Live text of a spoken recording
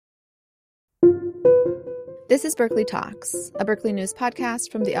This is Berkeley Talks, a Berkeley News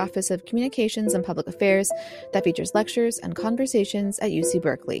podcast from the Office of Communications and Public Affairs that features lectures and conversations at UC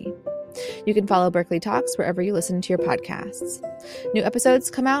Berkeley. You can follow Berkeley Talks wherever you listen to your podcasts. New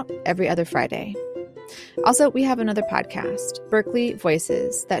episodes come out every other Friday. Also, we have another podcast, Berkeley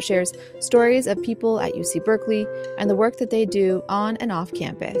Voices, that shares stories of people at UC Berkeley and the work that they do on and off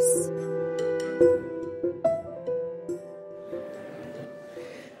campus.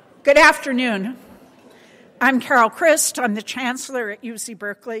 Good afternoon. I'm Carol Christ. I'm the Chancellor at UC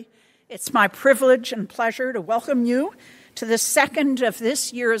Berkeley. It's my privilege and pleasure to welcome you to the second of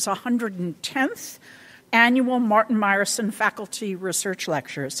this year's 110th annual Martin Meyerson Faculty Research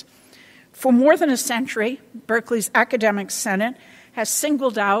Lectures. For more than a century, Berkeley's Academic Senate has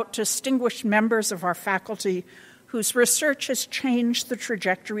singled out distinguished members of our faculty whose research has changed the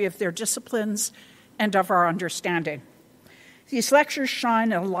trajectory of their disciplines and of our understanding. These lectures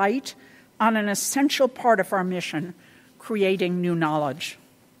shine a light on an essential part of our mission, creating new knowledge.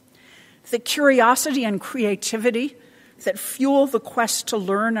 The curiosity and creativity that fuel the quest to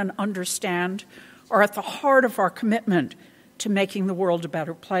learn and understand are at the heart of our commitment to making the world a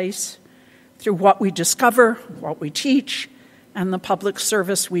better place through what we discover, what we teach, and the public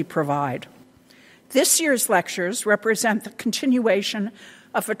service we provide. This year's lectures represent the continuation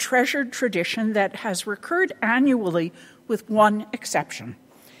of a treasured tradition that has recurred annually with one exception.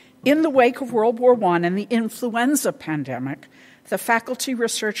 In the wake of World War I and the influenza pandemic, the faculty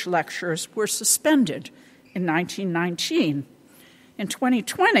research lectures were suspended in 1919. In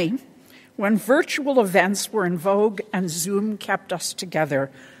 2020, when virtual events were in vogue and Zoom kept us together,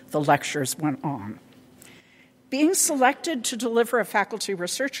 the lectures went on. Being selected to deliver a faculty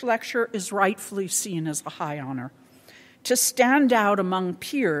research lecture is rightfully seen as a high honor. To stand out among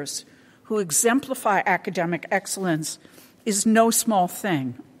peers who exemplify academic excellence is no small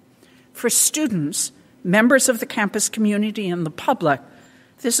thing. For students, members of the campus community, and the public,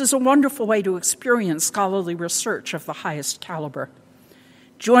 this is a wonderful way to experience scholarly research of the highest caliber.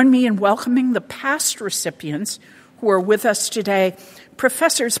 Join me in welcoming the past recipients who are with us today.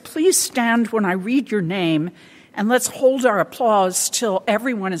 Professors, please stand when I read your name, and let's hold our applause till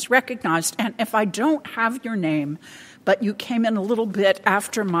everyone is recognized. And if I don't have your name, but you came in a little bit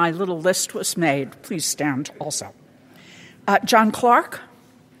after my little list was made, please stand also. John Clark,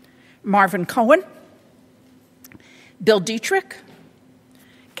 Marvin Cohen, Bill Dietrich,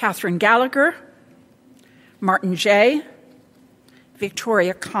 Catherine Gallagher, Martin Jay,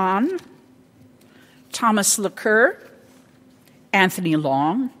 Victoria Kahn, Thomas Lacour, Anthony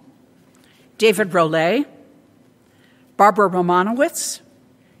Long, David Rollet, Barbara Romanowitz,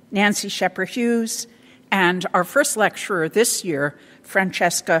 Nancy Shepard-Hughes, and our first lecturer this year,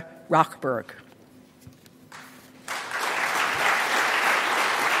 Francesca Rockberg.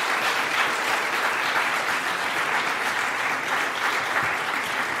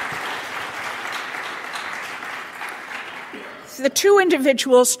 The two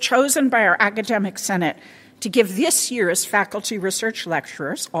individuals chosen by our Academic Senate to give this year's faculty research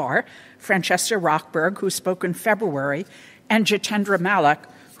lectures are Francesca Rockberg, who spoke in February, and Jitendra Malik,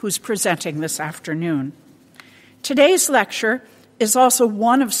 who's presenting this afternoon. Today's lecture is also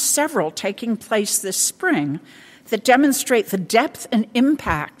one of several taking place this spring that demonstrate the depth and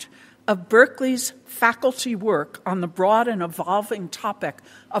impact of Berkeley's faculty work on the broad and evolving topic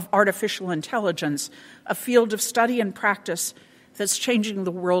of artificial intelligence, a field of study and practice that's changing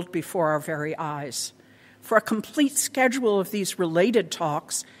the world before our very eyes. For a complete schedule of these related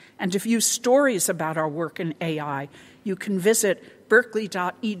talks and to view stories about our work in AI, you can visit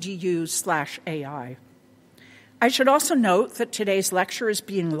berkeley.edu/AI. I should also note that today's lecture is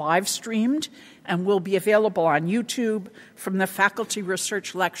being live streamed and will be available on YouTube, from the Faculty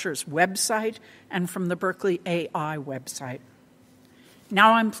Research Lectures website, and from the Berkeley AI website.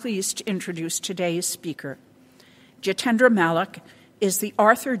 Now I'm pleased to introduce today's speaker. Jitendra Malik is the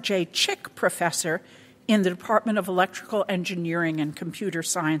Arthur J. Chick Professor in the Department of Electrical Engineering and Computer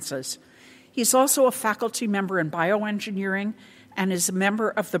Sciences. He's also a faculty member in bioengineering and is a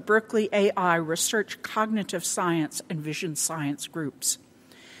member of the Berkeley AI Research Cognitive Science and Vision Science groups.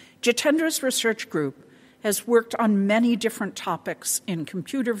 Jitendra's research group has worked on many different topics in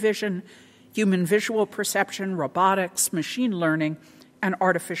computer vision, human visual perception, robotics, machine learning, and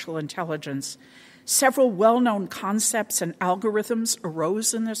artificial intelligence. Several well-known concepts and algorithms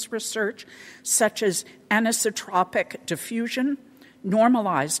arose in this research, such as anisotropic diffusion,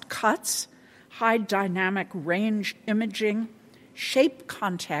 normalized cuts, high dynamic range imaging, shape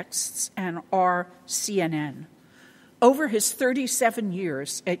contexts, and RCNN. Over his 37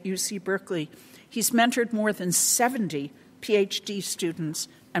 years at UC Berkeley, he's mentored more than 70 PhD students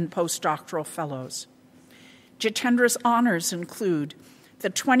and postdoctoral fellows. Jitendra's honors include the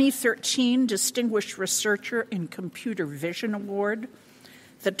 2013 Distinguished Researcher in Computer Vision Award,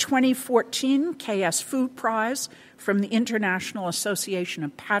 the 2014 KS Food Prize from the International Association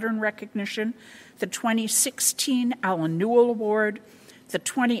of Pattern Recognition, the 2016 Alan Newell Award, the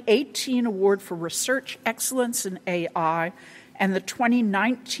 2018 Award for Research Excellence in AI, and the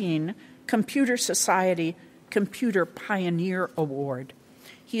 2019 Computer Society Computer Pioneer Award.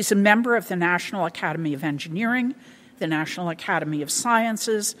 He's a member of the National Academy of Engineering, the National Academy of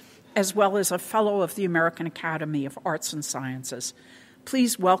Sciences, as well as a fellow of the American Academy of Arts and Sciences.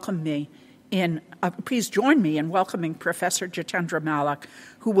 Please join me in welcoming Professor Jitendra Malik,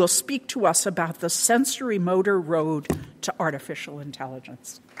 who will speak to us about the sensorimotor road to artificial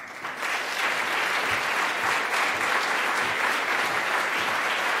intelligence.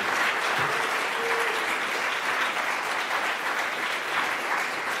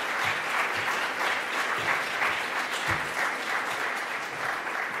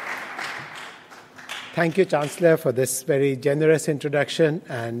 Thank you, Chancellor, for this very generous introduction,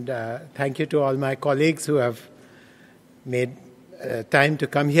 and thank you to all my colleagues who have made time to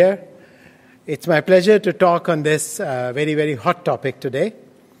come here. It's my pleasure to talk on this very, very hot topic today,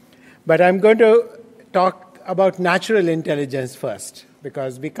 but I'm going to talk about natural intelligence first,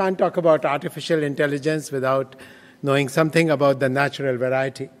 because we can't talk about artificial intelligence without knowing something about the natural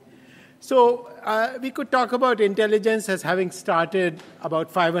variety. So we could talk about intelligence as having started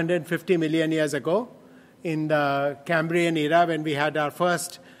about 550 million years ago, in the Cambrian era, when we had our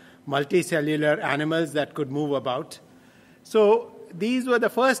first multicellular animals that could move about. So these were the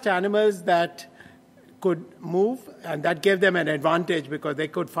first animals that could move, and that gave them an advantage because they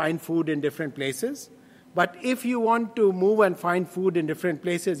could find food in different places. But if you want to move and find food in different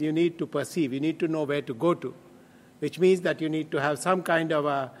places, you need to perceive. You need to know where to go to, which means that you need to have some kind of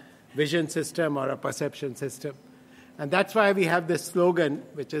a vision system or a perception system. And that's why we have this slogan,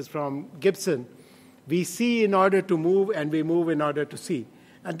 which is from Gibson: we see in order to move, and we move in order to see.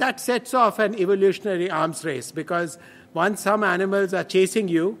 And that sets off an evolutionary arms race, because once some animals are chasing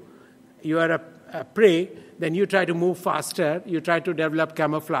you, you are a prey, then you try to move faster, you try to develop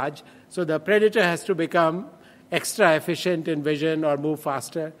camouflage. So the predator has to become extra efficient in vision or move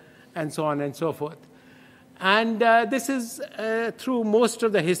faster, and so on and so forth. And this is through most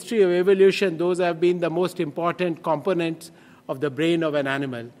of the history of evolution, those have been the most important components of the brain of an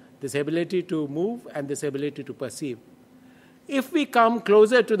animal: this ability to move and this ability to perceive. If we come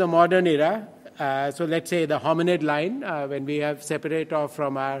closer to the modern era, so let's say the hominid line, when we have separate off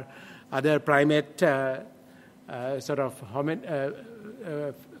from our other primate fellow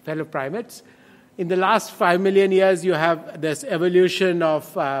primates, in the last 5 million years, you have this evolution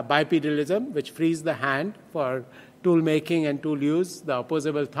of bipedalism, which frees the hand for tool making and tool use, the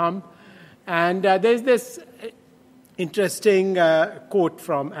opposable thumb. And there's this interesting quote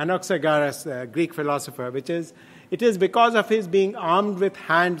from Anaxagoras, the Greek philosopher, which is, it is because of his being armed with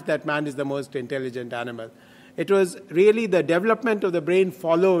hands that man is the most intelligent animal. It was really the development of the brain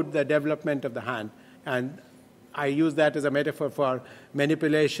followed the development of the hand. And I use that as a metaphor for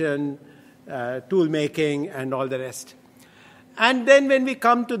manipulation, tool making, and all the rest. And then when we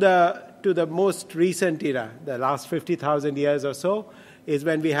come to the most recent era, the last 50,000 years or so, is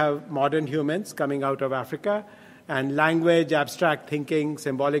when we have modern humans coming out of Africa, and language, abstract thinking,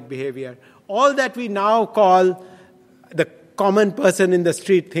 symbolic behavior, all that we now call the common person in the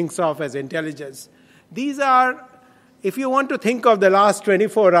street thinks of as intelligence. These are, if you want to think of the last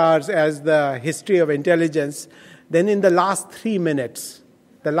 24 hours as the history of intelligence, then in the last 3 minutes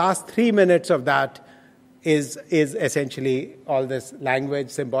of that is essentially all this language,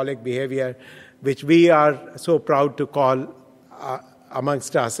 symbolic behavior, which we are so proud to call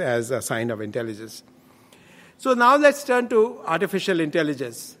amongst us as a sign of intelligence. So now let's turn to artificial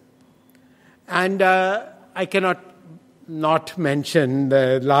intelligence. And I cannot not mention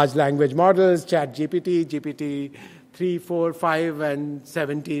the large language models, ChatGPT, GPT 3, 4, 5, and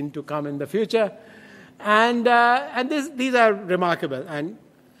 17 to come in the future. And these are remarkable. And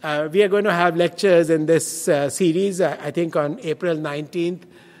we are going to have lectures in this series. I think on April 19th,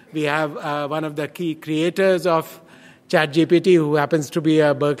 we have one of the key creators of ChatGPT, who happens to be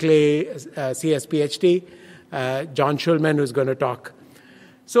a Berkeley CS PhD, John Schulman, who's going to talk.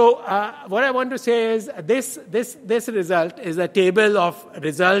 So what I want to say is this result is a table of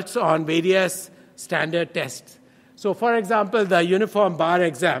results on various standard tests. So for example, the uniform bar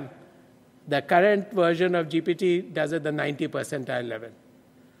exam, the current version of GPT does at the 90 percentile level.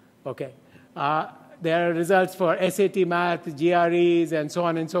 Okay. There are results for SAT math, GREs, and so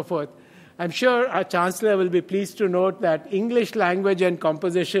on and so forth. I'm sure our Chancellor will be pleased to note that English language and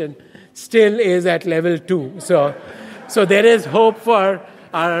composition still is at level 2. So there is hope for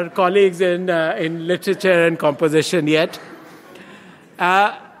our colleagues in literature and composition yet.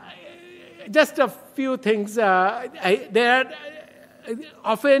 Just a few things.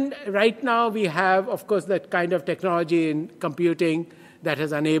 Often, right now, we have, of course, that kind of technology in computing that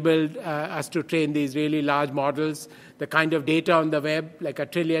has enabled us to train these really large models, the kind of data on the web, like 1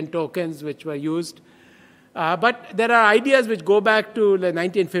 trillion tokens which were used. But there are ideas which go back to the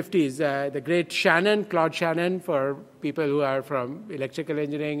 1950s. The great Claude Shannon, for people who are from electrical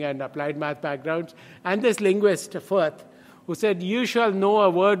engineering and applied math backgrounds, and this linguist, Firth, who said, "You shall know a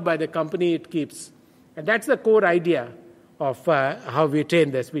word by the company it keeps." And that's the core idea of how we train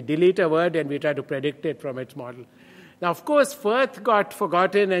this. We delete a word and we try to predict it from its model. Now, of course, Firth got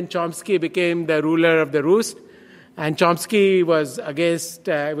forgotten and Chomsky became the ruler of the roost. And Chomsky was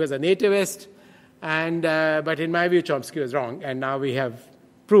was a nativist. But in my view, Chomsky was wrong. And now we have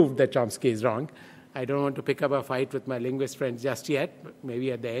proved that Chomsky is wrong. I don't want to pick up a fight with my linguist friends just yet, but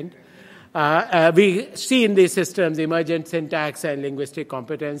maybe at the end. We see in these systems emergent syntax and linguistic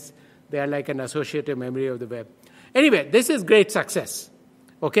competence. They are like an associative memory of the web. Anyway, this is great success,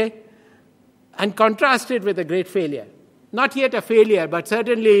 okay? And contrast it with a great failure. Not yet a failure, but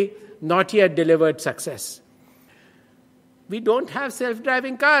certainly not yet delivered success. We don't have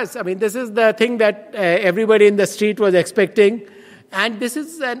self-driving cars. I mean, this is the thing that everybody in the street was expecting. And this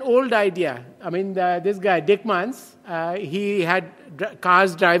is an old idea. I mean, this guy, Dickmans, he had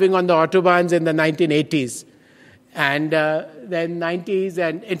cars driving on the autobahns in the 1980s. And then 90s.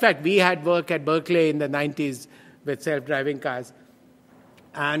 And in fact, we had work at Berkeley in the 90s with self-driving cars.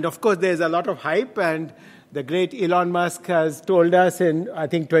 And of course, there's a lot of hype. And the great Elon Musk has told us in, I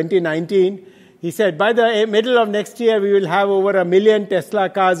think, 2019, he said, by the middle of next year, we will have over 1 million Tesla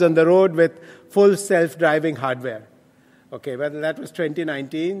cars on the road with full self-driving hardware. Okay, well, that was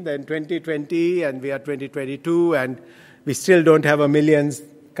 2019, then 2020, and we are 2022, and we still don't have 1 million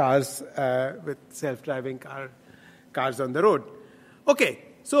cars with self-driving cars on the road. Okay,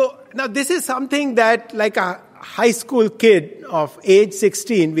 so now this is something that, like a high school kid of age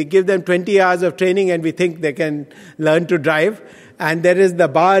 16, we give them 20 hours of training and we think they can learn to drive. And there is the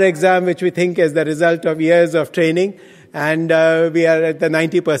bar exam, which we think is the result of years of training. And we are at the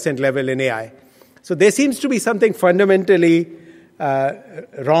 90% level in AI. So there seems to be something fundamentally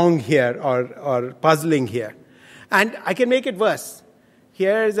wrong here or puzzling here. And I can make it worse.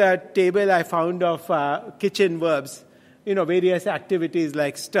 Here's a table I found of kitchen verbs. You know, various activities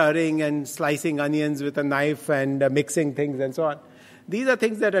like stirring and slicing onions with a knife and mixing things and so on. These are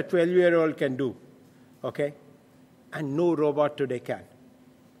things that a 12-year-old can do, okay? And no robot today can,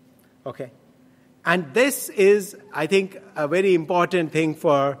 okay? And this is, I think, a very important thing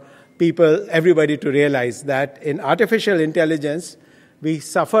for everybody to realize, that in artificial intelligence, we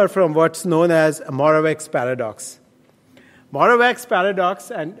suffer from what's known as Moravec's paradox. Moravec's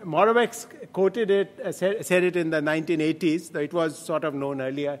paradox, and Moravec quoted it, said it in the 1980s, though it was sort of known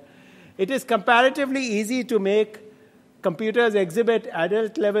earlier. It is comparatively easy to make computers exhibit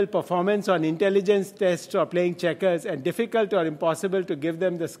adult-level performance on intelligence tests or playing checkers, and difficult or impossible to give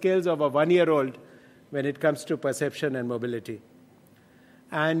them the skills of a 1-year-old when it comes to perception and mobility.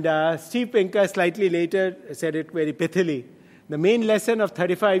 And Steve Pinker, slightly later, said it very pithily. The main lesson of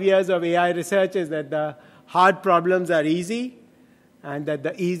 35 years of AI research is that the hard problems are easy, and that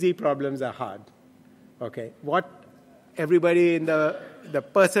the easy problems are hard. Okay, what everybody in the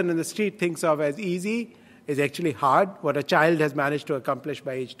person in the street thinks of as easy is actually hard. What a child has managed to accomplish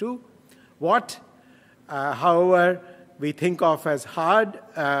by age 2. What, however, we think of as hard,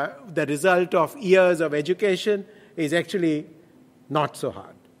 the result of years of education, is actually not so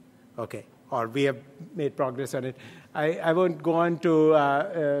hard. Okay, or we have made progress on it. I won't go on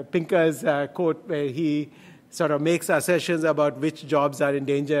to Pinker's quote where he sort of makes assertions about which jobs are in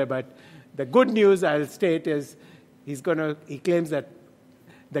danger, but the good news I'll state is he claims that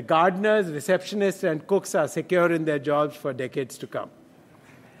the gardeners, receptionists, and cooks are secure in their jobs for decades to come.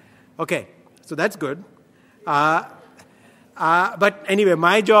 Okay, so that's good. But anyway,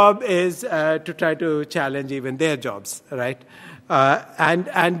 my job is to try to challenge even their jobs, right?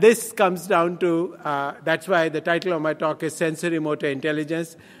 And this comes down to, that's why the title of my talk is Sensorimotor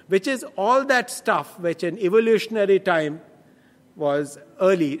Intelligence, which is all that stuff which in evolutionary time was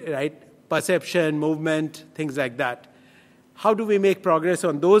early, right? Perception, movement, things like that. How do we make progress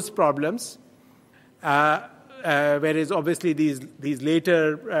on those problems? Whereas obviously these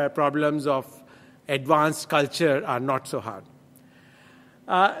later problems of advanced culture are not so hard.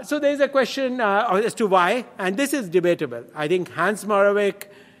 So there's a question as to why, and this is debatable. I think Hans Moravec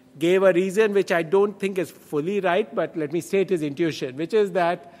gave a reason which I don't think is fully right, but let me state his intuition, which is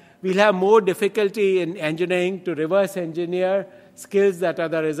that we'll have more difficulty in engineering to reverse engineer skills that are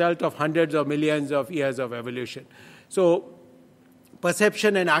the result of hundreds or millions of years of evolution. So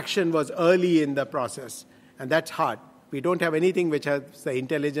perception and action was early in the process, and that's hard. We don't have anything which has the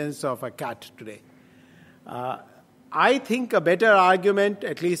intelligence of a cat today. I think a better argument,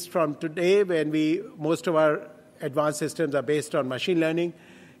 at least from today, when most of our advanced systems are based on machine learning,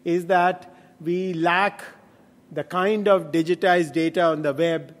 is that we lack the kind of digitized data on the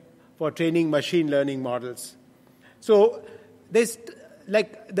web for training machine learning models. So there's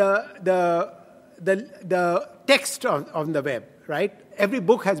like the text on the web, right? Every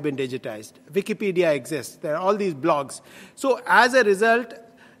book has been digitized. Wikipedia exists. There are all these blogs. So as a result,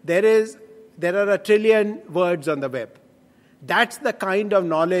 there are 1 trillion words on the web. That's the kind of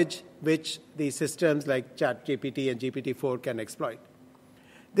knowledge which these systems like ChatGPT and GPT-4 can exploit.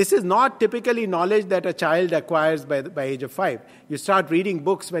 This is not typically knowledge that a child acquires by age of 5. You start reading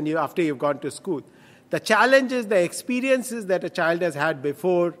books after you've gone to school. The challenge is the experiences that a child has had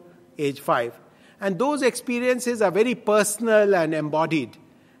before age 5. And those experiences are very personal and embodied.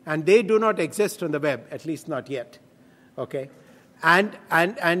 And they do not exist on the web, at least not yet. Okay? And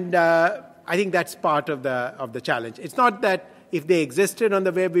I think that's part of the challenge. It's not that if they existed on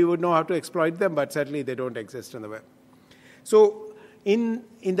the web, we would know how to exploit them, but certainly they don't exist on the web. So in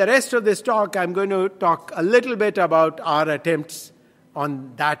the rest of this talk, I'm going to talk a little bit about our attempts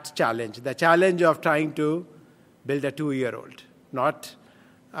on that challenge, the challenge of trying to build a 2-year-old, not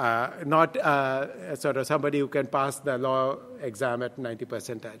sort of somebody who can pass the law exam at 90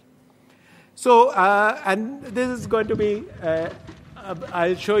 percentile. So, and this is going to be,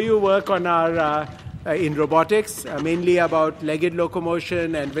 I'll show you work on our, in robotics, mainly about legged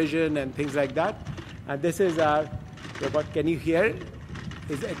locomotion and vision and things like that. And this is our robot. Can you hear?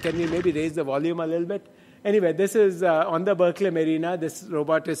 Can we maybe raise the volume a little bit? Anyway, this is on the Berkeley Marina. This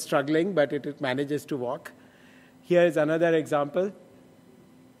robot is struggling, but it manages to walk. Here is another example.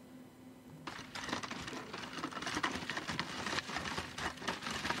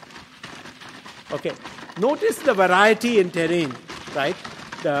 Okay, notice the variety in terrain, right?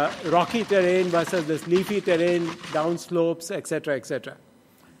 The rocky terrain versus this leafy terrain, down slopes, etc., etc.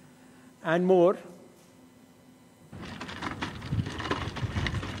 And more.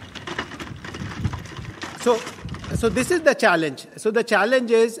 So this is the challenge. So the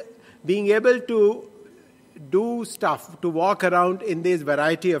challenge is being able to do stuff, to walk around in this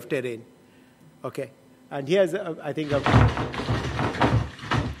variety of terrain. Okay, and here's, I think,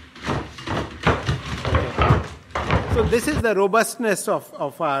 so this is the robustness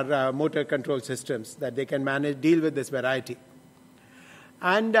of our motor control systems, that they can deal with this variety.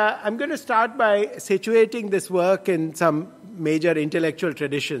 And I'm going to start by situating this work in some major intellectual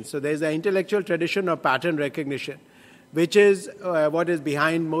traditions. So there's the intellectual tradition of pattern recognition, which is what is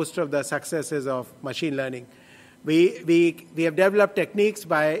behind most of the successes of machine learning. We have developed techniques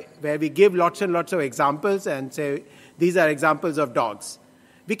where we give lots and lots of examples and say, these are examples of dogs.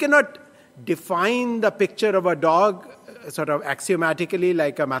 We cannot define the picture of a dog sort of axiomatically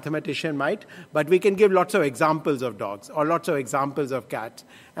like a mathematician might, but we can give lots of examples of dogs or lots of examples of cats.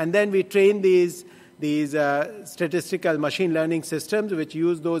 And then we train these statistical machine learning systems which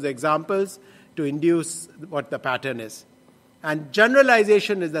use those examples to induce what the pattern is. And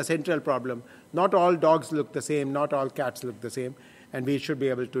generalization is the central problem. Not all dogs look the same, not all cats look the same, and we should be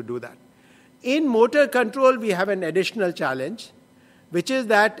able to do that. In motor control, we have an additional challenge, which is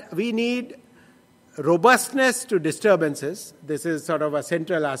that we need robustness to disturbances. This is sort of a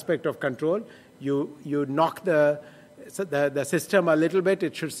central aspect of control. You knock the system a little bit,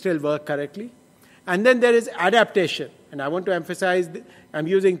 it should still work correctly. And then there is adaptation. And I want to emphasize, I'm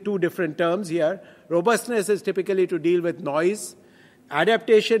using two different terms here. Robustness is typically to deal with noise.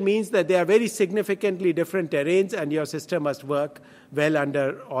 Adaptation means that they are very significantly different terrains and your system must work well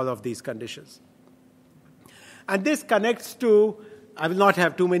under all of these conditions. And this connects to, I will not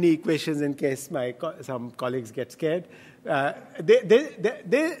have too many equations in case some colleagues get scared.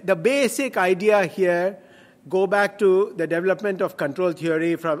 The basic idea here go back to the development of control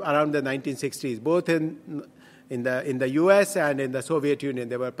theory from around the 1960s, both in the US and in the Soviet Union.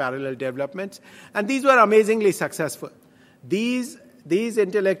 There were parallel developments, and these were amazingly successful. These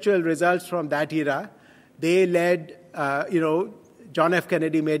intellectual results from that era, they led, John F.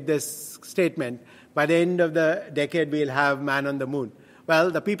 Kennedy made this statement, by the end of the decade we'll have man on the moon.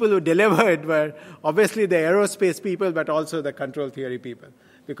 Well, the people who delivered were obviously the aerospace people, but also the control theory people,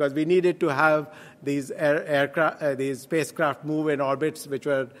 because we needed to have these these spacecraft move in orbits which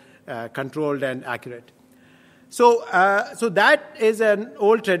were controlled and accurate. So that is an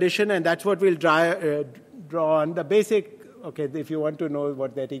old tradition, and that's what we'll draw on. The basic, if you want to know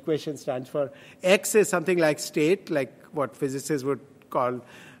what that equation stands for, x is something like state, like what physicists would call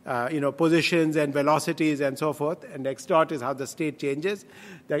positions and velocities and so forth, and x dot is how the state changes.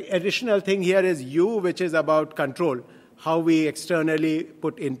 The additional thing here is u, which is about control, how we externally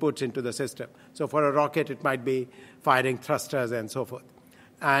put inputs into the system. So for a rocket, it might be firing thrusters and so forth.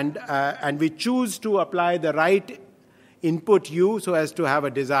 And we choose to apply the right input u so as to have a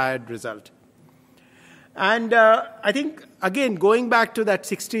desired result. And I think, again, going back to that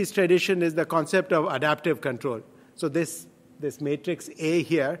 60s tradition is the concept of adaptive control. So this matrix A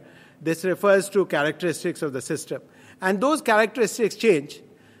here, this refers to characteristics of the system. And those characteristics change.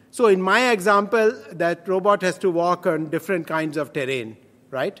 So in my example, that robot has to walk on different kinds of terrain,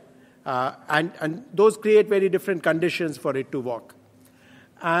 right? And those create very different conditions for it to walk.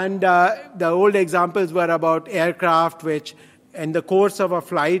 And the old examples were about aircraft, which in the course of a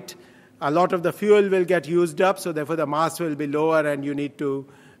flight, a lot of the fuel will get used up, so therefore the mass will be lower and you need to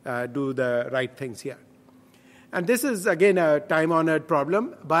do the right things here. And this is, again, a time-honored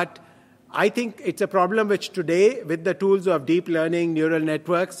problem, but I think it's a problem which today, with the tools of deep learning, neural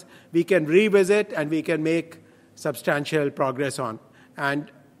networks, we can revisit and we can make substantial progress on. And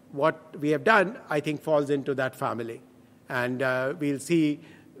what we have done, I think, falls into that family. And we'll see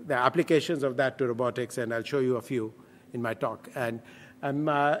the applications of that to robotics, and I'll show you a few in my talk. And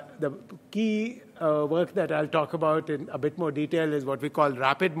the key work that I'll talk about in a bit more detail is what we call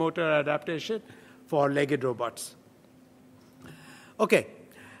rapid motor adaptation for legged robots. Okay,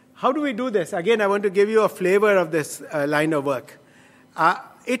 how do we do this? Again, I want to give you a flavor of this line of work.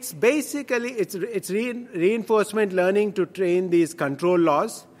 It's basically, it's reinforcement learning to train these control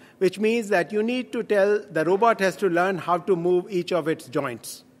laws, which means that you need to tell, the robot has to learn how to move each of its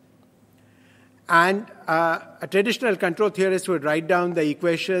joints. And a traditional control theorist would write down the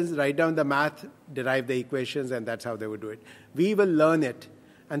equations, write down the math, derive the equations, and that's how they would do it. We will learn it.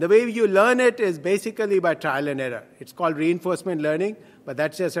 And the way you learn it is basically by trial and error. It's called reinforcement learning, but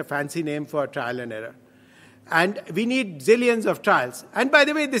that's just a fancy name for trial and error. And we need zillions of trials. And by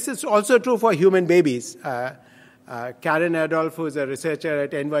the way, this is also true for human babies. Karen Adolph, who is a researcher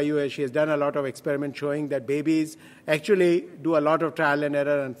at NYU, she has done a lot of experiments showing that babies actually do a lot of trial and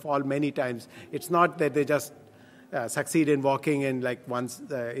error and fall many times. It's not that they just succeed in walking in like once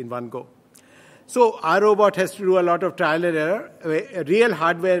in one go. So our robot has to do a lot of trial and error. Real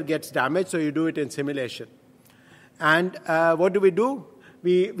hardware gets damaged, so you do it in simulation. And what do?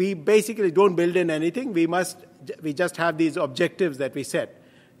 We basically don't build in anything. We just have these objectives that we set.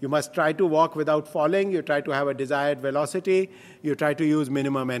 You must try to walk without falling. You try to have a desired velocity. You try to use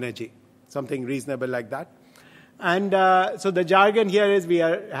minimum energy, something reasonable like that. And so the jargon here is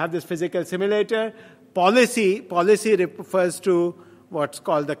have this physical simulator. Policy refers to what's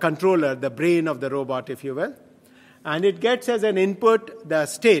called the controller, the brain of the robot, if you will. And it gets as an input the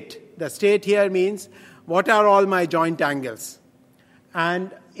state. The state here means what are all my joint angles.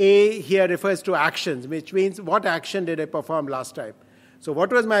 And A here refers to actions, which means what action did I perform last time. So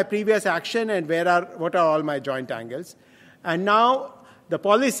what was my previous action and what are all my joint angles? And now the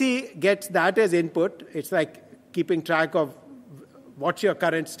policy gets that as input. It's like keeping track of what's your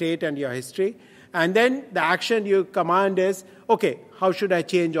current state and your history. And then the action you command is, okay, how should I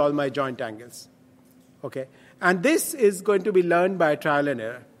change all my joint angles? Okay. And this is going to be learned by trial and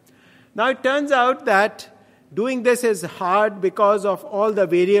error. Now it turns out that doing this is hard because of all the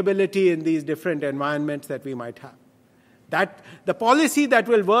variability in these different environments that we might have. That the policy that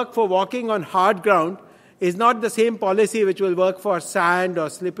will work for walking on hard ground is not the same policy which will work for sand or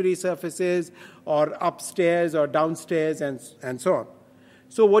slippery surfaces or upstairs or downstairs and so on.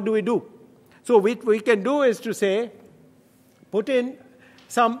 So what do? So what we can do is to say, put in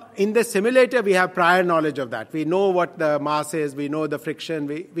the simulator we have prior knowledge of that. We know what the mass is, we know the friction,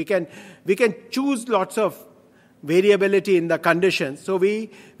 we can choose lots of variability in the conditions. So we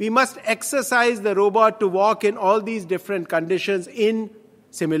must exercise the robot to walk in all these different conditions in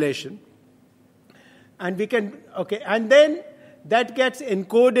simulation. And and then that gets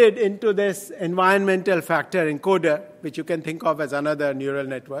encoded into this environmental factor encoder, which you can think of as another neural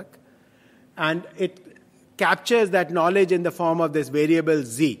network. And it captures that knowledge in the form of this variable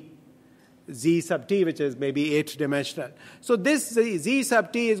z sub t, which is maybe 8-dimensional. So this z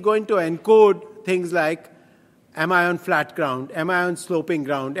sub t is going to encode things like, am I on flat ground? Am I on sloping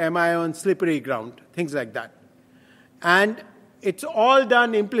ground? Am I on slippery ground? Things like that. And it's all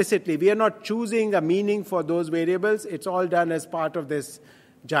done implicitly. We are not choosing a meaning for those variables. It's all done as part of this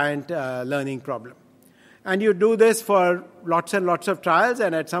giant learning problem. And you do this for lots and lots of trials,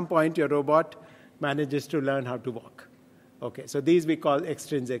 and at some point your robot manages to learn how to walk. Okay, so these we call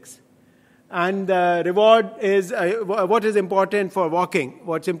extrinsics. And the reward is what is important for walking.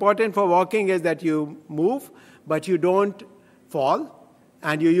 What's important for walking is that you move, but you don't fall,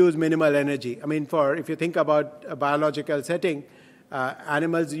 and you use minimal energy. I mean, if you think about a biological setting,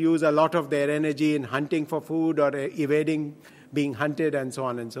 animals use a lot of their energy in hunting for food or evading being hunted and so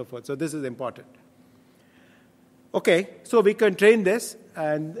on and so forth. So this is important. Okay, so we can train this,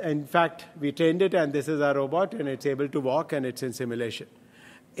 and in fact, we trained it, and this is our robot, and it's able to walk, and it's in simulation.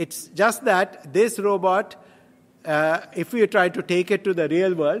 It's just that this robot, if we try to take it to the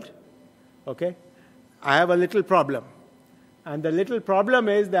real world, okay, I have a little problem. And the little problem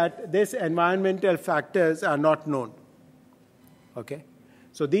is that these environmental factors are not known. Okay,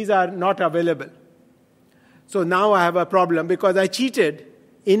 so these are not available. So now I have a problem because I cheated.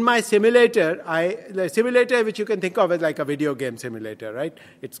 In my simulator, the simulator, which you can think of as like a video game simulator, right?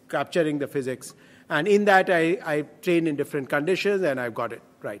 It's capturing the physics. And in that, I train in different conditions, and I've got it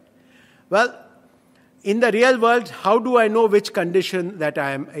right. Well, in the real world, how do I know which condition that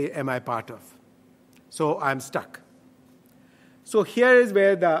am I part of? So I'm stuck. So here is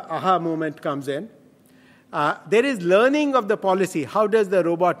where the aha moment comes in. There is learning of the policy. How does the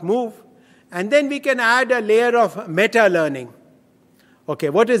robot move? And then we can add a layer of meta-learning. Okay,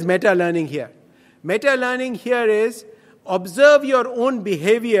 what is meta-learning here? Meta-learning here is observe your own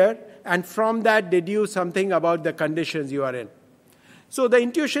behavior and from that deduce something about the conditions you are in. So the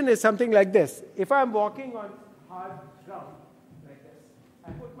intuition is something like this. If I'm walking on hard ground like this,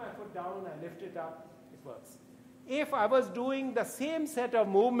 I put my foot down, I lift it up, it works. If I was doing the same set of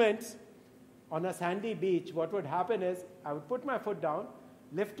movements on a sandy beach, what would happen is I would put my foot down,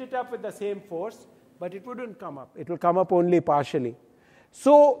 lift it up with the same force, but it wouldn't come up. It will come up only partially.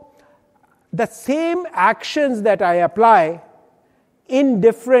 So the same actions that I apply in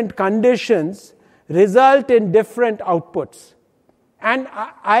different conditions result in different outputs. And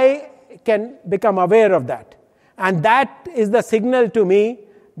I can become aware of that. And that is the signal to me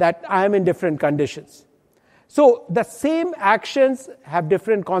that I am in different conditions. So the same actions have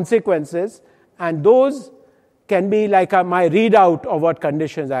different consequences, and those can be like my readout of what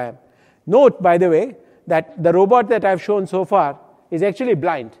conditions I am. Note, by the way, that the robot that I've shown so far is actually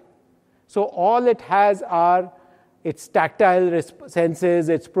blind. So all it has are its tactile senses,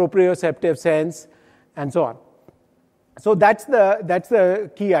 its proprioceptive sense, and so on. So that's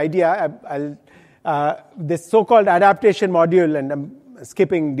the key idea. This so-called adaptation module, and I'm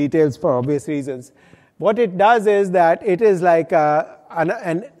skipping details for obvious reasons. What it does is that it is like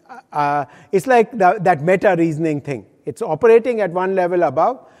it's like that meta-reasoning thing. It's operating at one level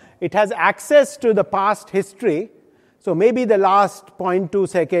above. It has access to the past history. So maybe the last 0.2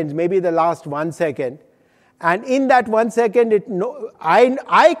 seconds, maybe the last 1 second. And in that 1 second,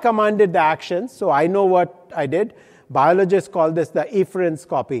 I commanded the actions, so I know what I did. Biologists call this the efference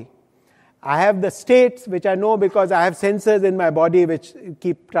copy. I have the states, which I know because I have sensors in my body which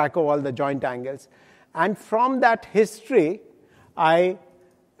keep track of all the joint angles. And from that history, I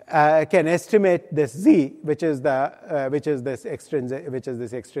can estimate this z, which is this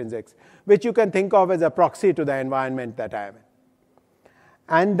extrinsics, which you can think of as a proxy to the environment that I am in.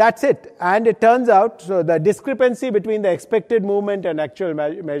 And that's it. And it turns out, so the discrepancy between the expected movement and actual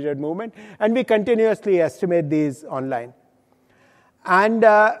measured movement, and we continuously estimate these online. And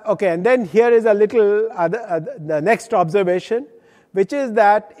and then here is a little the next observation, which is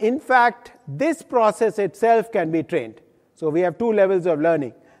that in fact this process itself can be trained. So we have two levels of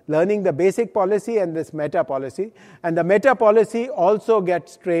learning the basic policy and this meta policy. And the meta policy also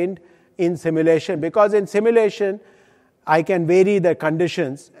gets trained in simulation, because in simulation I can vary the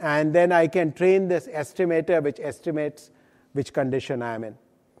conditions, and then I can train this estimator which estimates which condition I am in.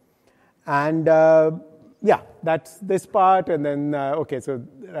 And that's this part. And then, so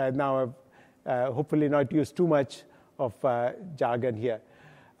now I've hopefully not used too much of jargon here.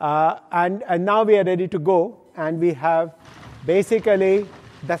 And now we are ready to go, and we have basically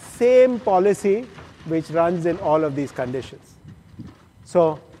the same policy which runs in all of these conditions.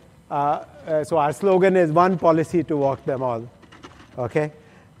 So our slogan is one policy to walk them all. Okay,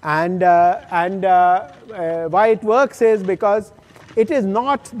 and why it works is because it is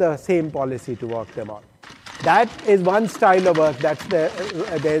not the same policy to walk them all. That is one style of work.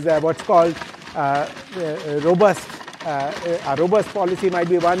 There's what's called robust. A robust policy might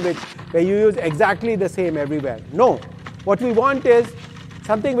be one where you use exactly the same everywhere. No, what we want is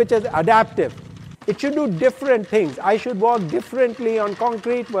something which is adaptive. It should do different things. I should walk differently on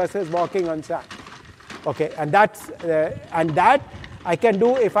concrete versus walking on sand. Okay, and that I can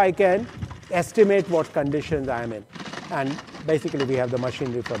do if I can estimate what conditions I am in. And basically we have the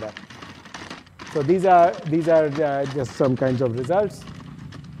machinery for that. So these are just some kinds of results.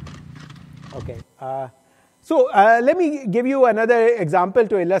 Okay. So let me give you another example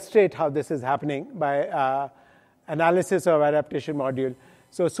to illustrate how this is happening by analysis of adaptation module.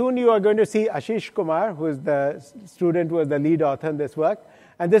 So soon you are going to see Ashish Kumar, who is the student who was the lead author in this work.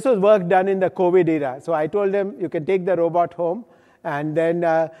 And this was work done in the COVID era. So I told him, you can take the robot home. And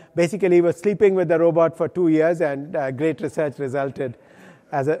then basically he was sleeping with the robot for 2 years, and great research resulted.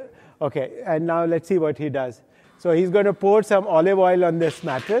 Okay, and now let's see what he does. So he's going to pour some olive oil on this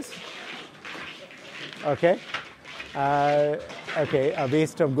mattress. Okay. Okay, a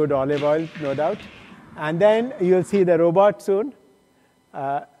waste of good olive oil, no doubt. And then you'll see the robot soon.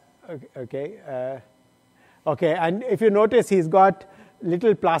 Okay, and if you notice, he's got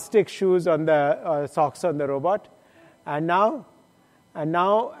little plastic shoes on the socks on the robot. And now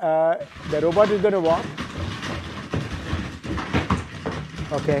the robot is going to walk.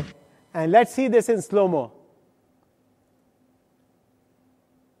 Okay, and let's see this in slow-mo.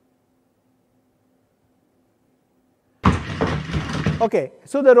 Okay,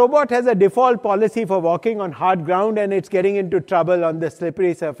 so the robot has a default policy for walking on hard ground, and it's getting into trouble on the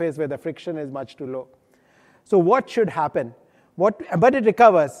slippery surface where the friction is much too low. So what should happen? But it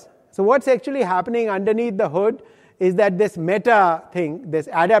recovers. So what's actually happening underneath the hood is that this meta thing, this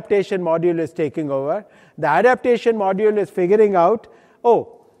adaptation module is taking over. The adaptation module is figuring out,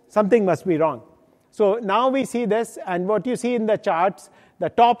 oh, something must be wrong. So now we see this, and what you see in the charts, the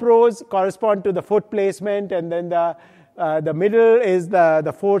top rows correspond to the foot placement, and then the middle is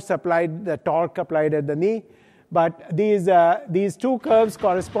the force applied, the torque applied at the knee. But these two curves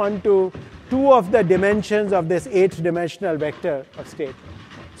correspond to two of the dimensions of this 8-dimensional vector of state.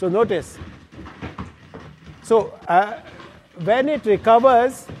 So notice. So when it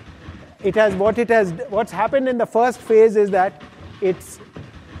recovers, what's happened in the first phase is that it's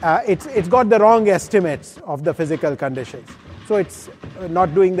got the wrong estimates of the physical conditions. So it's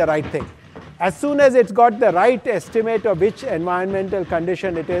not doing the right thing. As soon as it's got the right estimate of which environmental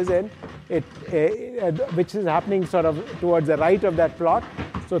condition it is in, which is happening sort of towards the right of that plot.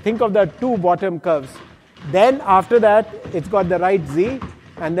 So think of the two bottom curves. Then after that, it's got the right z,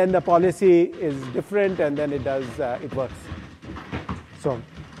 and then the policy is different, and then it works. So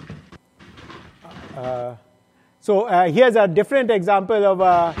here's a different example of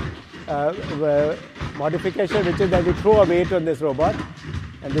a modification, which is that we throw a weight on this robot,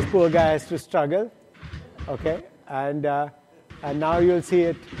 and this poor guy has to struggle. Okay, and now you'll see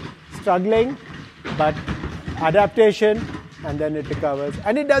it struggling, but adaptation, and then it recovers.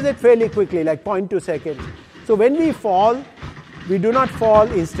 And it does it fairly quickly, like 0.2 seconds. So when we fall, we do not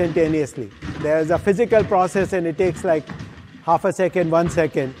fall instantaneously. There's a physical process, and it takes like half a second, 1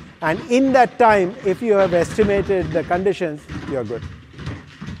 second. And in that time, if you have estimated the conditions, you're good.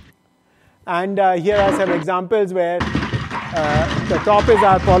 And here are some examples where the top is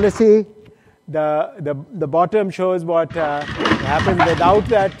our policy. The bottom shows what happens without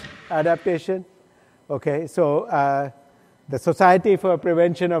that adaptation. Okay, so the Society for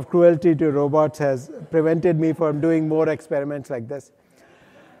Prevention of Cruelty to Robots has prevented me from doing more experiments like this.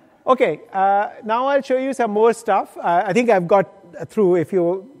 Okay, now I'll show you some more stuff. I think I've got through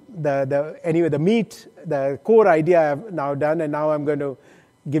the meat, the core idea I've now done, and now I'm going to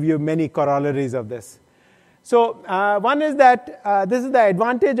give you many corollaries of this. So one is that this is the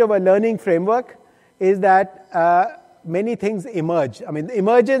advantage of a learning framework, is that many things emerge. I mean,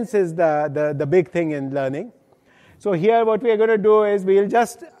 emergence is the big thing in learning. So here what we are going to do is we'll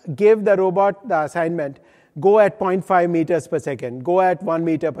just give the robot the assignment, go at 0.5 meters per second, go at 1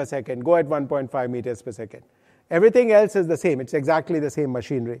 meter per second, go at 1.5 meters per second. Everything else is the same. It's exactly the same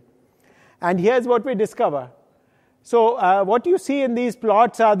machinery. And here's what we discover. So what you see in these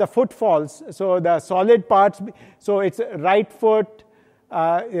plots are the footfalls. So the solid parts, so it's right foot,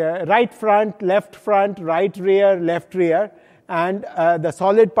 right front, right rear, left rear. And the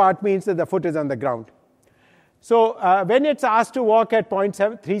solid part means that the foot is on the ground. So when it's asked to walk at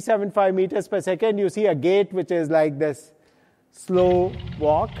 0.375 meters per second, you see a gait which is like this slow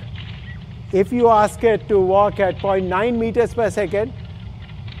walk. If you ask it to walk at 0.9 meters per second,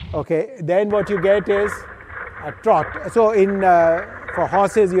 okay, then what you get is a trot. So for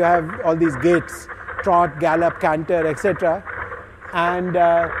horses, you have all these gaits, trot, gallop, canter, etc. And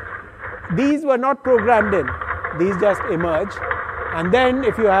these were not programmed in. These just emerge. And then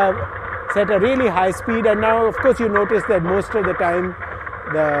if you have set a really high speed, and now, of course, you notice that most of the time,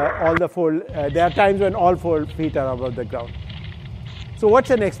 there are times when all 4 feet are above the ground. So what's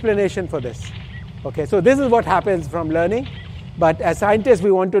an explanation for this? Okay, so this is what happens from learning. But as scientists,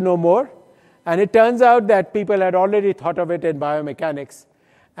 we want to know more. And it turns out that people had already thought of it in biomechanics.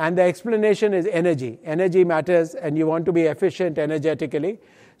 And the explanation is energy. Energy matters, and you want to be efficient energetically.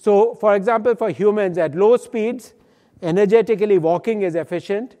 So, for example, for humans at low speeds, energetically walking is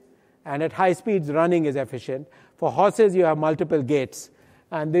efficient, and at high speeds, running is efficient. For horses, you have multiple gaits.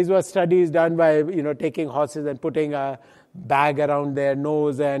 And these were studies done by taking horses and putting a bag around their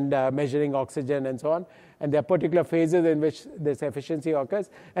nose and measuring oxygen and so on. And there are particular phases in which this efficiency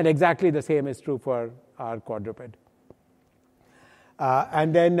occurs. And exactly the same is true for our quadruped.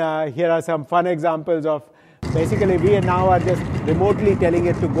 And then here are some fun examples of, basically we now are just remotely telling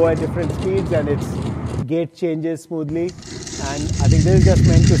it to go at different speeds, and its gait changes smoothly. And I think this is just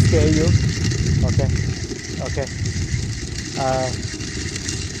meant to scare you.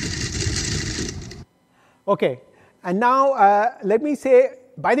 Okay. And now let me say,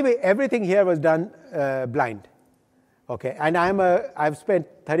 by the way, everything here was done blind. Okay, and I've spent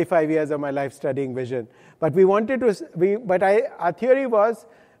 35 years of my life studying vision. But our theory was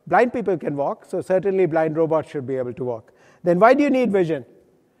blind people can walk, so certainly blind robots should be able to walk. Then why do you need vision?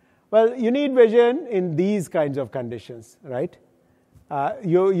 Well, you need vision in these kinds of conditions, right?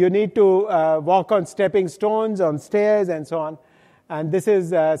 You need to walk on stepping stones, on stairs, and so on. And this is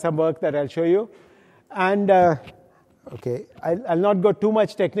some work that I'll show you. And okay, I'll not go too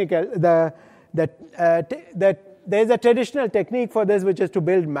much technical. There's a traditional technique for this, which is to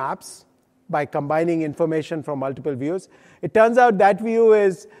build maps by combining information from multiple views. It turns out that view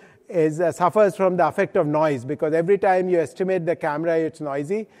suffers from the effect of noise, because every time you estimate the camera, it's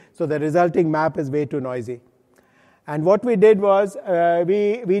noisy. So the resulting map is way too noisy. And what we did was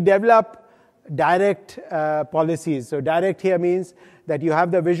we developed direct policies. So direct here means that you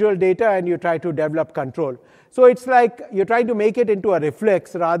have the visual data and you try to develop control. So it's like you're trying to make it into a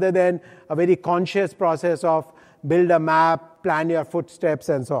reflex rather than a very conscious process of build a map, plan your footsteps,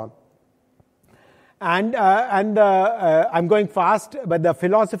 and so on. And I'm going fast, but the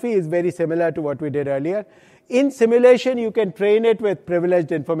philosophy is very similar to what we did earlier. In simulation, you can train it with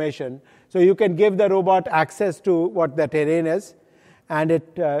privileged information. So you can give the robot access to what the terrain is, and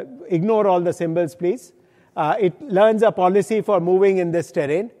ignore all the symbols, please. It learns a policy for moving in this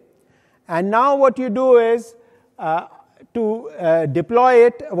terrain. And now what you do is, to deploy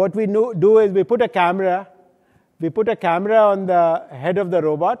it, what we do is we put a camera. We put a camera on the head of the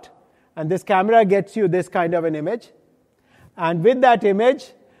robot, and this camera gets you this kind of an image. And with that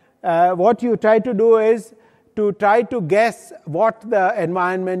image, what you try to do is to try to guess what the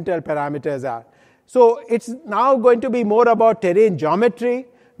environmental parameters are. So it's now going to be more about terrain geometry,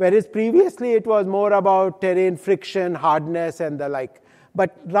 whereas previously it was more about terrain friction, hardness, and the like.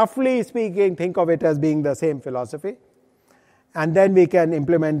 But roughly speaking, think of it as being the same philosophy. And then we can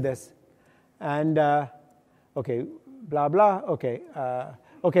implement this. And okay, blah blah. Okay,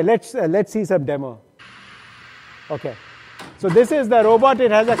 let's see some demo. Okay, so this is the robot.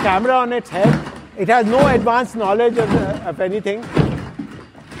 It has a camera on its head. It has no advanced knowledge of anything.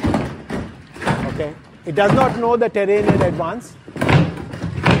 Okay, it does not know the terrain in advance.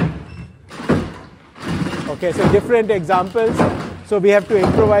 Okay, so different examples. So we have to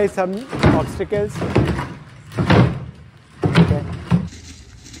improvise some obstacles.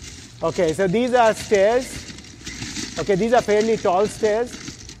 Okay, so these are stairs. Okay, these are fairly tall stairs.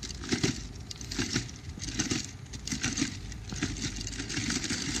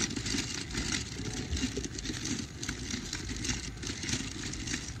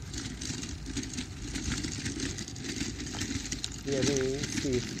 Let me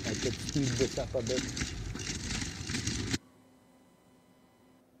see if I could speed this up a bit.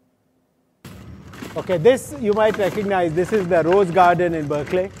 Okay, this you might recognize. This is the Rose Garden in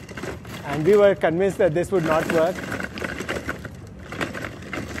Berkeley. And we were convinced that this would not work.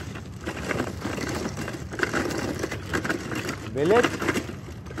 Will it?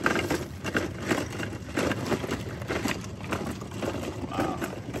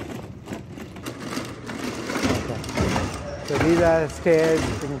 Okay. So these are stairs.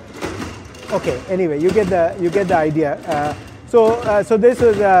 Okay. Anyway, you get the idea. So this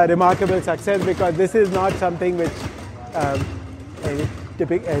is a remarkable success, because this is not something which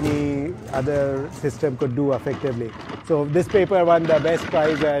any other system could do effectively. So this paper won the best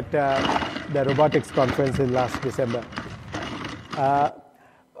prize at the robotics conference in last December.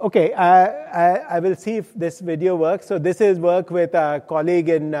 Okay, I will see if this video works. So this is work with a colleague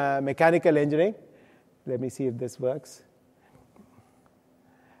in mechanical engineering. Let me see if this works.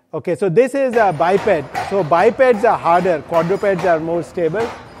 Okay, so this is a biped. So bipeds are harder, quadrupeds are more stable.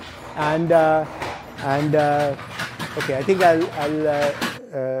 And okay, I think I'll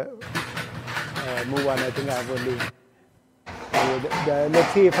move on. I think I have only.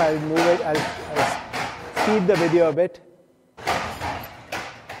 Let's see if I'll move it. I'll speed the video a bit.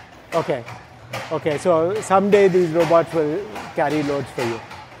 Okay. Okay, so someday these robots will carry loads for you.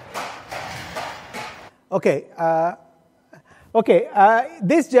 Okay.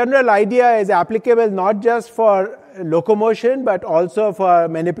 This general idea is applicable not just for locomotion, but also for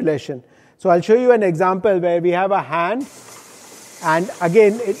manipulation. So I'll show you an example where we have a hand, and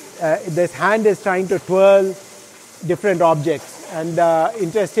again, this hand is trying to twirl different objects. And the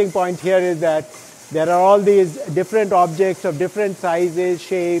interesting point here is that there are all these different objects of different sizes,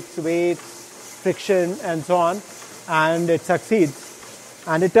 shapes, weights, friction, and so on, and it succeeds.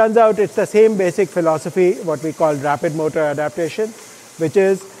 And it turns out it's the same basic philosophy, what we call rapid motor adaptation, which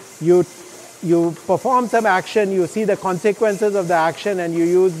is you perform some action, you see the consequences of the action, and you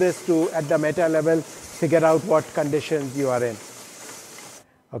use this to, at the meta level, figure out what conditions you are in.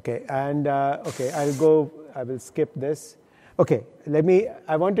 Okay, and I will skip this. Okay,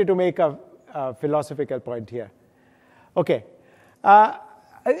 I wanted to make a philosophical point here. Okay,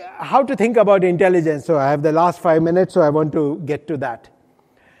 how to think about intelligence. So I have the last 5 minutes, so I want to get to that.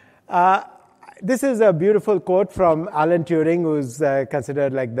 This is a beautiful quote from Alan Turing, who's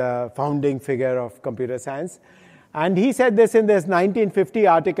considered like the founding figure of computer science. And he said this in this 1950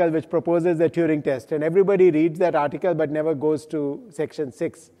 article which proposes the Turing test. And everybody reads that article but never goes to section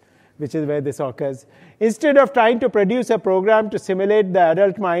 6, which is where this occurs. Instead of trying to produce a program to simulate the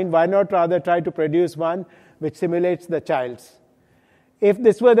adult mind, why not rather try to produce one which simulates the child's? If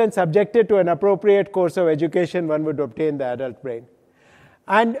this were then subjected to an appropriate course of education, one would obtain the adult brain.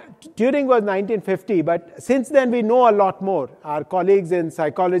 And Turing was 1950, but since then we know a lot more. Our colleagues in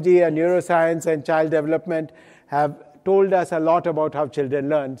psychology and neuroscience and child development have told us a lot about how children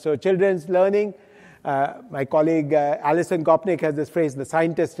learn. So children's learning, my colleague Alison Gopnik has this phrase, the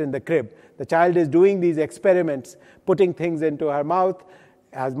scientist in the crib. The child is doing these experiments, putting things into her mouth,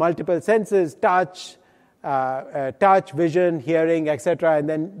 has multiple senses, touch, vision, hearing, etc., and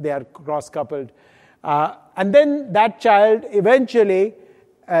then they are cross-coupled. And then that child eventually,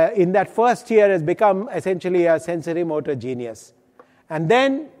 in that first year, has become essentially a sensorimotor genius. And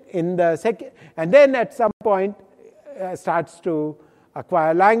then at some point starts to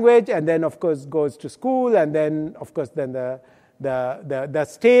acquire language, and then of course goes to school, and then of course then the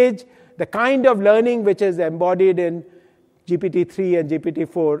stage, the kind of learning which is embodied in GPT-3 and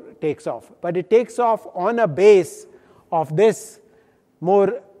GPT-4 takes off. But it takes off on a base of this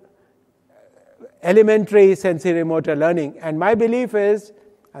more elementary sensorimotor learning. And my belief is,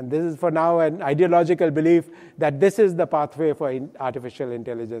 and this is for now an ideological belief, that this is the pathway for artificial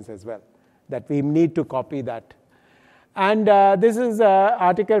intelligence as well, that we need to copy that. And this is an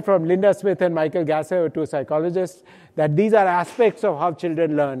article from Linda Smith and Michael Gasser, two psychologists, that these are aspects of how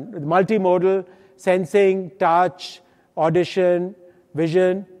children learn. Multimodal, sensing, touch, audition,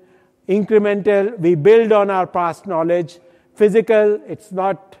 vision. Incremental, we build on our past knowledge. Physical, it's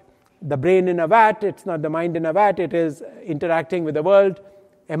not the brain in a vat, it's not the mind in a vat, it is interacting with the world.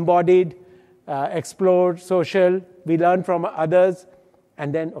 Embodied, explore, social, we learn from others,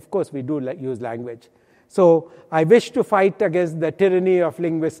 and then of course we do use language. So I wish to fight against the tyranny of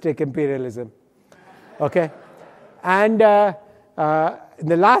linguistic imperialism. Okay? And in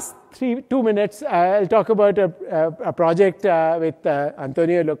the last 2 minutes, I'll talk about a project with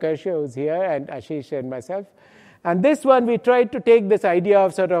Antonio Lucretia, who's here, and Ashish and myself. And this one, we tried to take this idea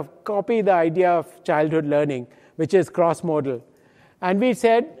of sort of copy the idea of childhood learning, which is cross-modal. And we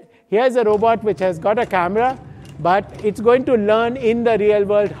said, here's a robot which has got a camera, but it's going to learn in the real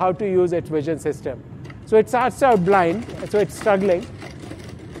world how to use its vision system. So it starts out blind, so it's struggling.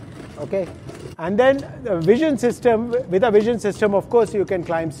 Okay? And then the vision system, with a vision system, of course, you can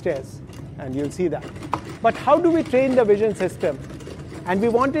climb stairs, and you'll see that. But how do we train the vision system? And we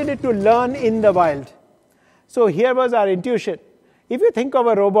wanted it to learn in the wild. So here was our intuition. If you think of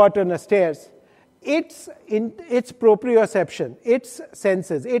a robot on the stairs, its proprioception, its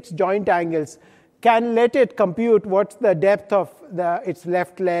senses, its joint angles can let it compute what's the depth of its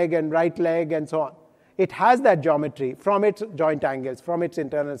left leg and right leg and so on. It has that geometry from its joint angles, from its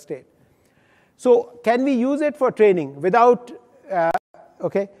internal state. So can we use it for training without,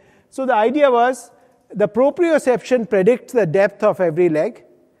 okay? So the idea was the proprioception predicts the depth of every leg,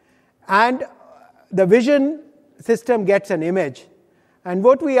 and the vision system gets an image. And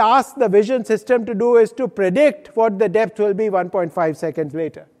what we ask the vision system to do is to predict what the depth will be 1.5 seconds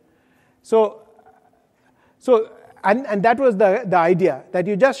later. And that was the idea, that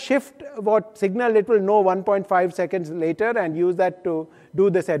you just shift what signal it will know 1.5 seconds later and use that to do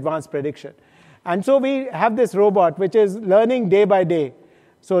this advanced prediction. And so we have this robot which is learning day by day.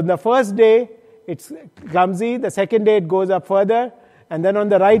 So in the first day, it's clumsy. The second day, it goes up further. And then on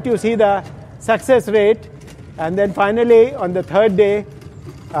the right, you see the success rate. And then finally, on the third day,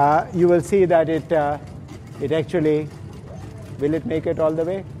 you will see that it actually, will it make it all the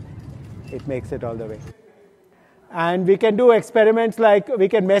way? It makes it all the way. And we can do experiments like we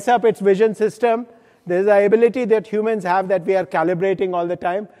can mess up its vision system. There's an ability that humans have that we are calibrating all the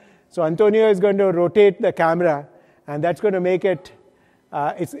time. So Antonio is going to rotate the camera, and that's going to make it,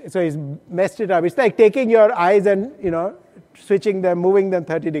 so he's messed it up. It's like taking your eyes and, switching them, moving them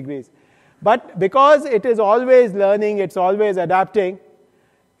 30 degrees. But because it is always learning, it's always adapting,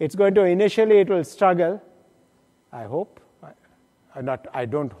 it's going to, initially it will struggle, I hope. I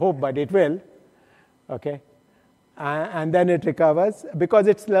don't hope, but it will. Okay? And then it recovers because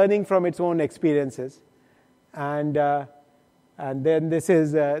it's learning from its own experiences. And then this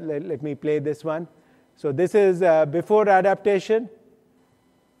is, let me play this one. So this is before adaptation.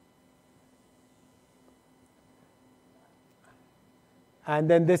 And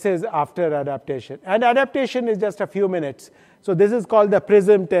then this is after adaptation. And adaptation is just a few minutes. So this is called the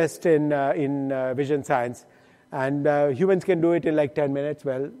PRISM test in vision science. And humans can do it in like 10 minutes.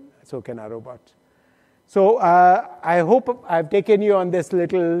 Well, so can our robots. So I hope I've taken you on this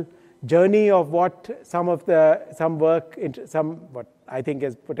little journey of what what I think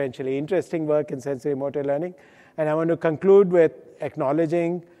is potentially interesting work in sensorimotor learning. And I want to conclude with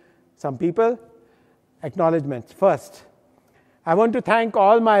acknowledging some people. Acknowledgements. First, I want to thank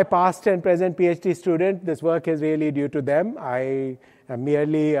all my past and present PhD students. This work is really due to them. I am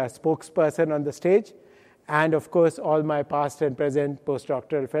merely a spokesperson on the stage. And of course, all my past and present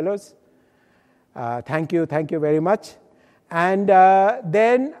postdoctoral fellows. Thank you very much. And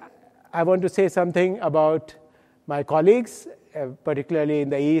then I want to say something about my colleagues, particularly in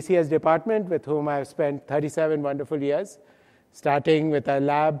the EECS department, with whom I have spent 37 wonderful years, starting with a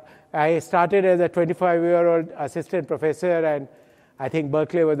lab. I started as a 25-year-old assistant professor, and I think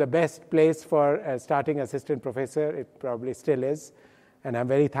Berkeley was the best place for starting assistant professor. It probably still is. And I'm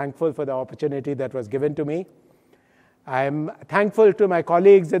very thankful for the opportunity that was given to me. I'm thankful to my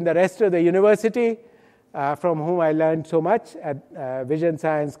colleagues in the rest of the university, from whom I learned so much at vision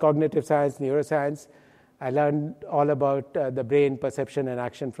science, cognitive science, neuroscience. I learned all about the brain, perception, and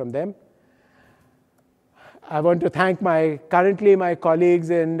action from them. I want to thank currently my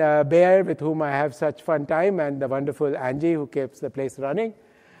colleagues in Bayer, with whom I have such fun time, and the wonderful Angie, who keeps the place running.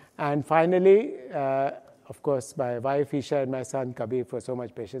 And finally, of course, my wife, Isha, and my son, Kabir, for so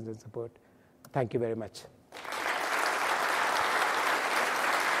much patience and support. Thank you very much.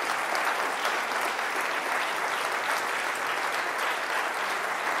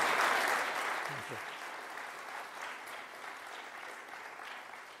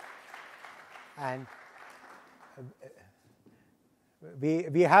 And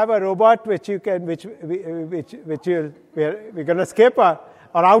we have a robot which you can, we're going to skip or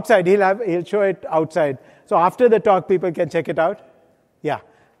outside. He'll show it outside. So after the talk, people can check it out. Yeah,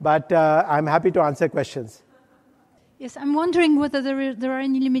 but I'm happy to answer questions. Yes, I'm wondering whether there are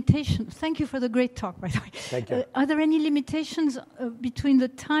any limitations. Thank you for the great talk, by the way. Thank you. Are there any limitations between the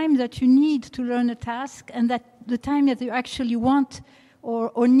time that you need to learn a task and that the time that you actually want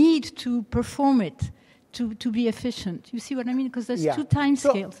or need to perform it to be efficient? You see what I mean? Because there's two time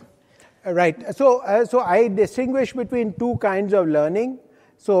scales. Right. So I distinguish between two kinds of learning.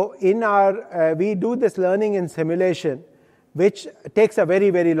 So in we do this learning in simulation, which takes a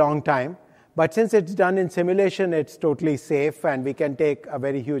very, very long time. But since it's done in simulation, it's totally safe, and we can take a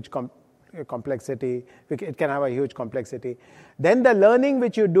very huge complexity. It can have a huge complexity. Then the learning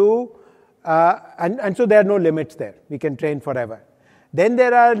which you do, and so there are no limits there. We can train forever. Then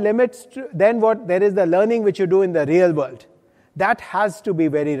there are limits. There is the learning which you do in the real world. That has to be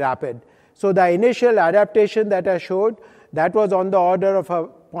very rapid. So the initial adaptation that I showed, that was on the order of a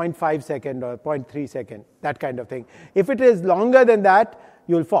 0.5 second or 0.3 second, that kind of thing. If it is longer than that,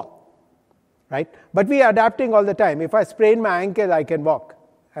 you'll fall. Right? But we are adapting all the time. If I sprain my ankle, I can walk,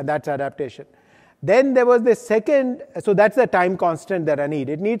 and that's adaptation. Then there was this second, so that's the time constant that I need.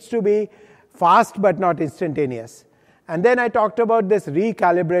 It needs to be fast but not instantaneous. And then I talked about this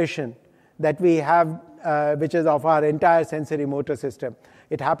recalibration that we have, which is of our entire sensorimotor system.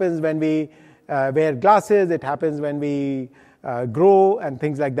 It happens when we wear glasses, it happens when we grow and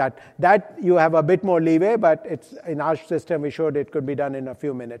things like that. That you have a bit more leeway, but it's in our system we showed it could be done in a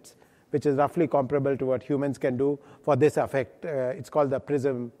few minutes, which is roughly comparable to what humans can do for this effect. It's called the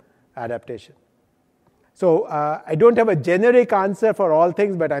PRISM adaptation. So I don't have a generic answer for all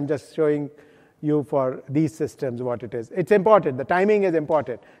things, but I'm just showing you for these systems what it is. It's important. The timing is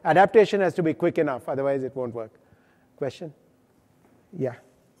important. Adaptation has to be quick enough, otherwise it won't work. Question? Yeah.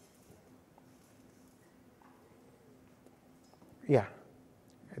 Yeah.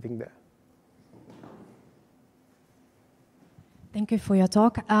 I think that. Thank you for your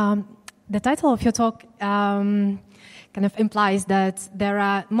talk. The title of your talk kind of implies that there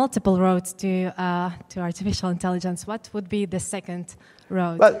are multiple roads to artificial intelligence. What would be the second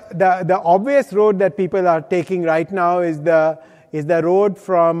road? Well, the obvious road that people are taking right now is the road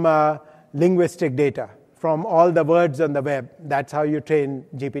from linguistic data, from all the words on the web. That's how you train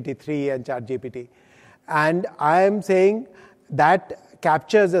GPT-3 and ChatGPT. And I am saying that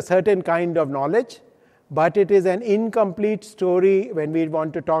captures a certain kind of knowledge, but it is an incomplete story when we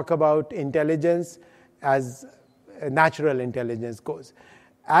want to talk about intelligence as natural intelligence goes.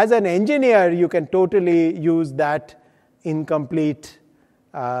 As an engineer, you can totally use that incomplete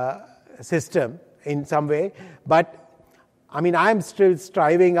system in some way, but I mean, I'm still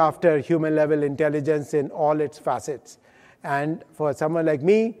striving after human-level intelligence in all its facets. And for someone like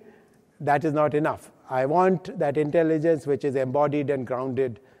me, that is not enough. I want that intelligence which is embodied and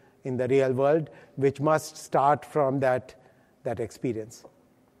grounded in the real world, which must start from that experience.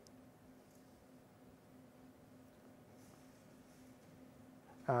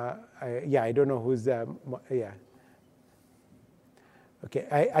 I don't know who's yeah.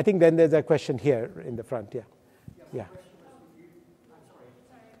 Okay, I think then there's a question here in the front. Yeah.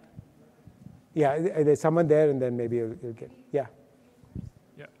 Yeah, there's someone there, and then maybe you'll get. Yeah.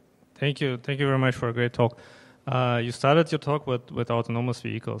 Thank you very much for a great talk. You started your talk with autonomous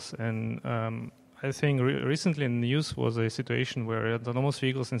vehicles, and I think recently in the news was a situation where autonomous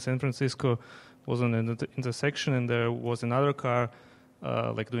vehicles in San Francisco was on an intersection, and there was another car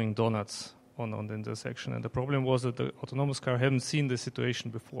doing donuts on the intersection. And the problem was that the autonomous car hadn't seen the situation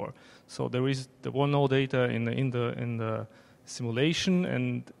before, so there was no data in the simulation,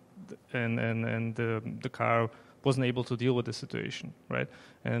 and the car wasn't able to deal with the situation, right?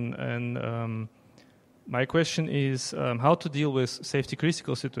 And my question is how to deal with safety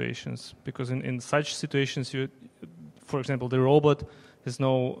critical situations, because in such situations, for example, the robot has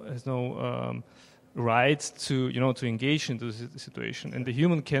no rights to engage into the situation, and the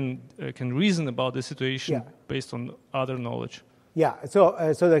human can reason about the situation based on other knowledge. Yeah. So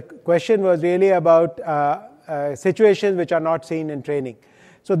the question was really about situations which are not seen in training.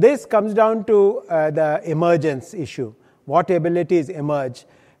 So this comes down to the emergence issue. What abilities emerge?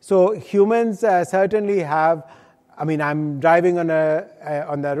 So humans certainly have. I mean, I'm driving on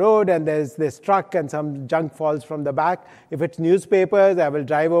the road, and there's this truck, and some junk falls from the back. If it's newspapers, I will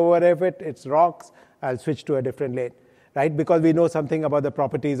drive over. If it's rocks, I'll switch to a different lane, right? Because we know something about the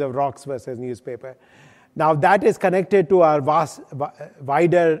properties of rocks versus newspaper. Now that is connected to our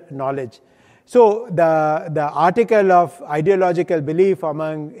wider knowledge. So the article of ideological belief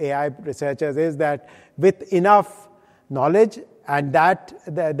among AI researchers is that with enough knowledge, and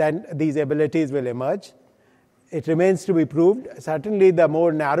then these abilities will emerge. It remains to be proved. Certainly the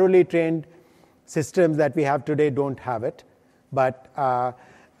more narrowly trained systems that we have today don't have it. But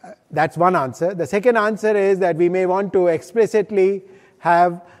that's one answer. The second answer is that we may want to explicitly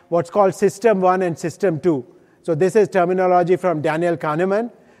have what's called System 1 and System 2. So this is terminology from Daniel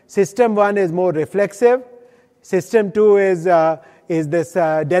Kahneman. System 1 is more reflexive. System 2 is this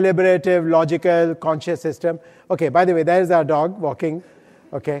deliberative, logical, conscious system. Okay, by the way, there is our dog walking.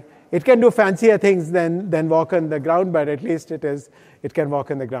 Okay, it can do fancier things than walk on the ground, but at least it can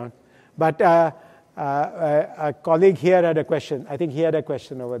walk on the ground. But a colleague here had a question. I think he had a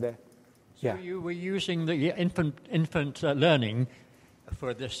question over there. So you were using the infant learning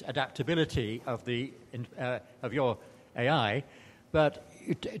for this adaptability of your AI, but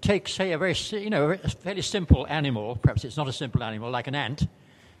you take, say, a fairly simple animal. Perhaps it's not a simple animal, like an ant.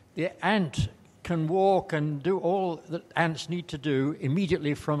 The ant can walk and do all that ants need to do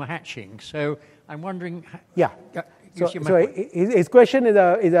immediately from hatching. So I'm wondering. Yeah. So his question is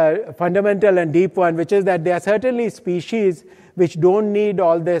a fundamental and deep one, which is that there are certainly species which don't need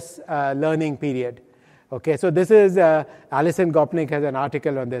all this learning period. Okay, so this is Alison Gopnik has an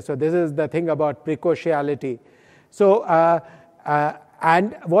article on this. So this is the thing about precociality. So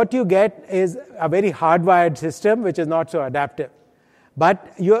and what you get is a very hardwired system which is not so adaptive,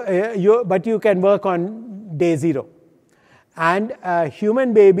 but you can work on day zero, and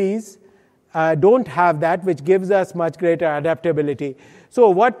human babies don't have that, which gives us much greater adaptability. So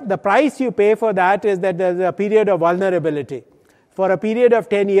what the price you pay for that is that there's a period of vulnerability. For a period of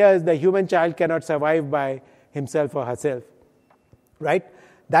 10 years, the human child cannot survive by himself or herself, right?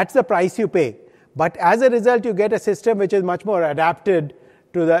 That's the price you pay. But as a result, you get a system which is much more adapted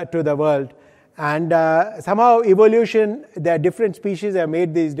to the world. And somehow evolution, the different species have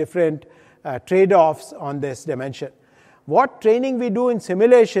made these different trade-offs on this dimension. What training we do in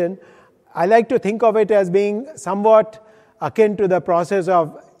simulation, I like to think of it as being somewhat akin to the process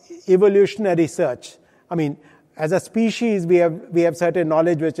of evolutionary search. I mean, as a species, we have certain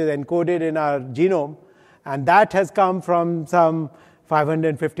knowledge which is encoded in our genome, and that has come from some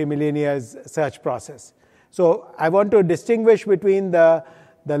 550 million years search process. So I want to distinguish between the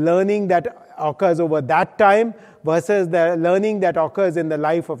learning that occurs over that time versus the learning that occurs in the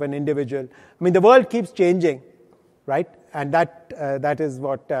life of an individual. I mean, the world keeps changing, right? And that is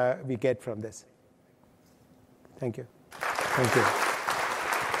what we get from this. Thank you. Thank you.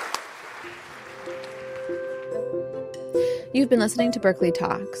 You've been listening to Berkeley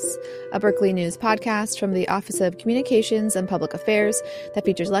Talks, a Berkeley News podcast from the Office of Communications and Public Affairs that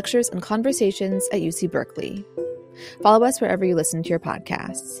features lectures and conversations at UC Berkeley. Follow us wherever you listen to your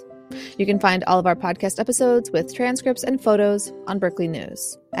podcasts. You can find all of our podcast episodes with transcripts and photos on Berkeley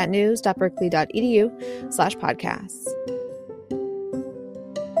News at news.berkeley.edu/podcasts.